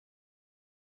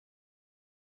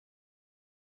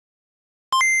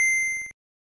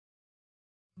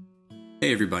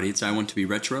Hey everybody, it's I Want to Be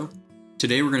Retro.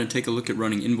 Today we're going to take a look at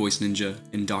running InvoiceNinja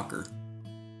in Docker.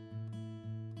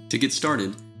 To get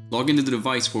started, log into the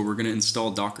device where we're going to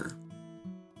install Docker.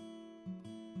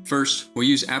 First, we'll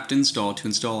use apt-install to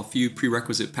install a few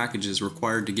prerequisite packages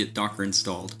required to get Docker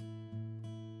installed.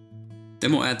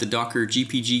 Then we'll add the Docker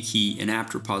GPG key and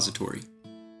apt repository.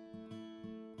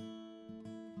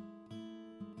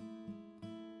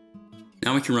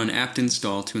 Now we can run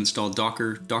apt-install to install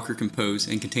Docker, Docker Compose,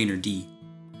 and Containerd.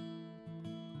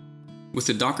 With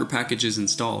the Docker packages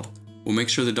installed, we'll make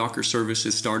sure the Docker service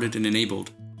is started and enabled,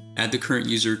 add the current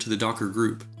user to the Docker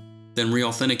group, then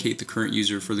re-authenticate the current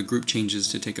user for the group changes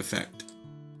to take effect.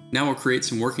 Now we'll create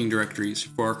some working directories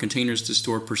for our containers to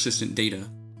store persistent data.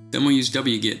 Then we'll use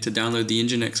wget to download the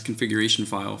Nginx configuration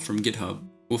file from GitHub.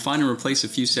 We'll find and replace a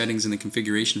few settings in the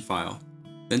configuration file,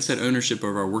 then set ownership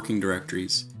of our working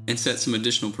directories, and set some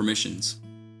additional permissions.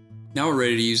 Now we're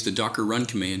ready to use the docker run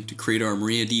command to create our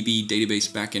MariaDB database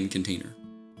backend container.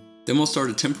 Then we'll start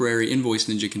a temporary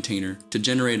InvoiceNinja container to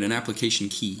generate an application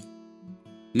key.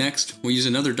 Next, we'll use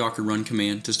another docker run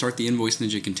command to start the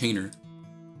InvoiceNinja container.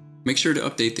 Make sure to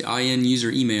update the in user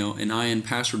email and in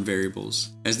password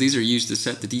variables, as these are used to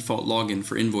set the default login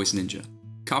for InvoiceNinja.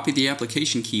 Copy the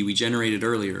application key we generated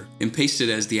earlier and paste it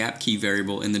as the app key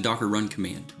variable in the docker run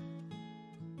command.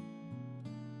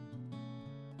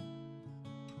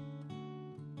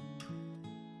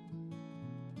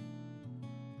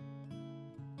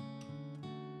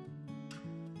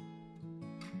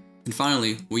 And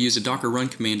finally, we'll use a docker run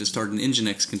command to start an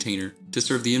Nginx container to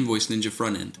serve the InvoiceNinja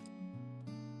frontend.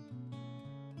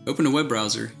 Open a web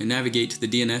browser and navigate to the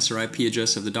DNS or IP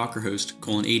address of the Docker host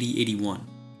 :8081.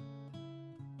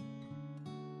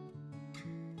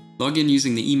 Log in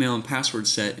using the email and password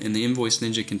set in the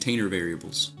InvoiceNinja container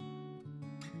variables.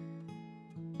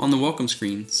 On the welcome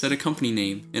screen, set a company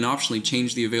name and optionally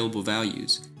change the available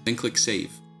values, then click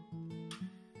Save.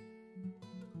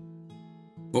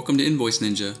 Welcome to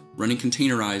InvoiceNinja, running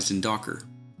containerized in Docker.